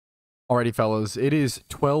Alrighty, fellas, it is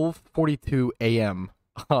 12:42 a.m.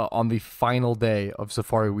 On the final day of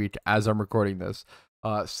Safari Week as I'm recording this.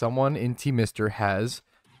 Someone in Team Mister has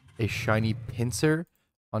a shiny pincer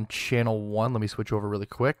on channel 1. Let me switch over really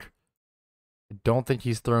quick. I don't think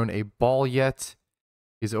he's thrown a ball yet.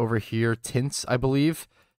 He's over here, TINTS, I believe.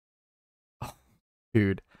 Oh,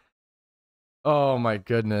 dude. Oh my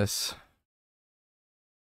goodness.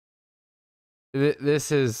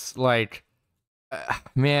 This is like,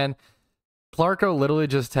 man. Clarko literally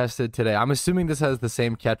just tested today. I'm assuming this has the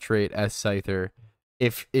same catch rate as Scyther.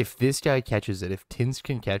 If this guy catches it, if TINTS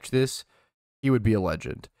can catch this, he would be a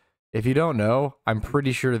legend. If you don't know, I'm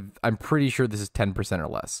pretty sure this is 10% or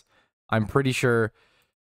less. I'm pretty sure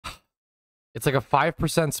it's like a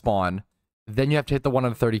 5% spawn, then you have to hit the 1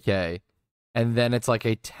 on 30k, and then it's like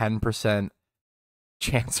a 10%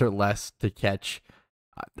 chance or less to catch.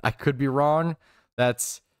 I could be wrong.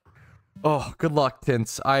 That's... Oh, good luck,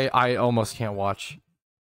 TINTS. I almost can't watch.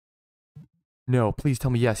 No, please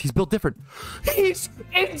tell me yes. He's built different. He's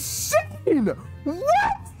insane!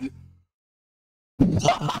 What?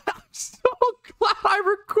 I'm so glad I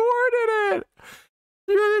recorded it!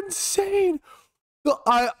 You're insane!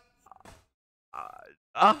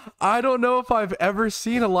 I don't know if I've ever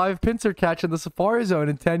seen a live pincer catch in the Safari Zone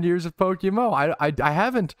in 10 years of PokeMMO. I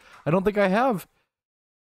haven't. I don't think I have.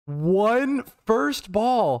 One first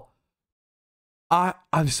ball.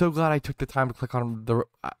 I'm so glad I took the time to click on the...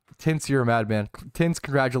 TINTS, you're a madman. TINTS,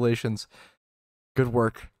 congratulations. Good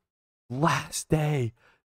work. Last day.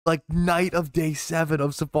 Like, night of day 7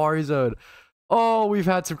 of Safari Zone. Oh, we've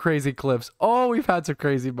had some crazy clips. Oh, we've had some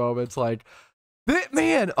crazy moments. Like,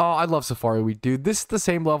 man, oh, I love Safari Week, dude. This is the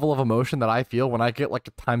same level of emotion that I feel when I get, like,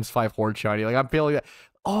 a ×5 Horde shiny. Like, I'm feeling that.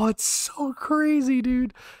 Oh, it's so crazy,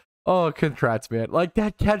 dude. Oh, congrats, man. Like,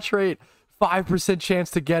 that catch rate, 5%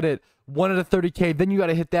 chance to get it. 1 out of 30k, then you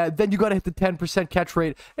gotta hit that, then you gotta hit the 10% catch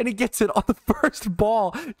rate, and he gets it on the first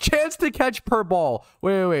ball. Chance to catch per ball.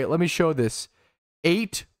 Wait, let me show this.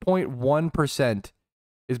 8.1%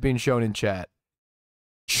 is being shown in chat.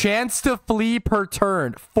 Chance to flee per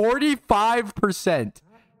turn, 45%.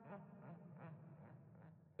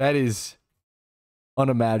 That is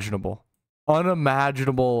unimaginable.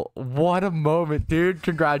 Unimaginable. What a moment, dude.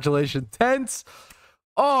 Congratulations, TINTS.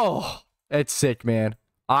 Oh, it's sick, man.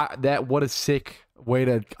 What a sick way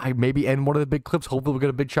to maybe end one of the big clips. Hopefully we'll get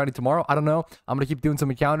a big shiny tomorrow. I don't know. I'm gonna keep doing some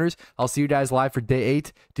encounters. I'll see you guys live for day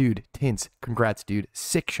 8. Dude, TINTS, congrats, dude.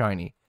 Sick shiny.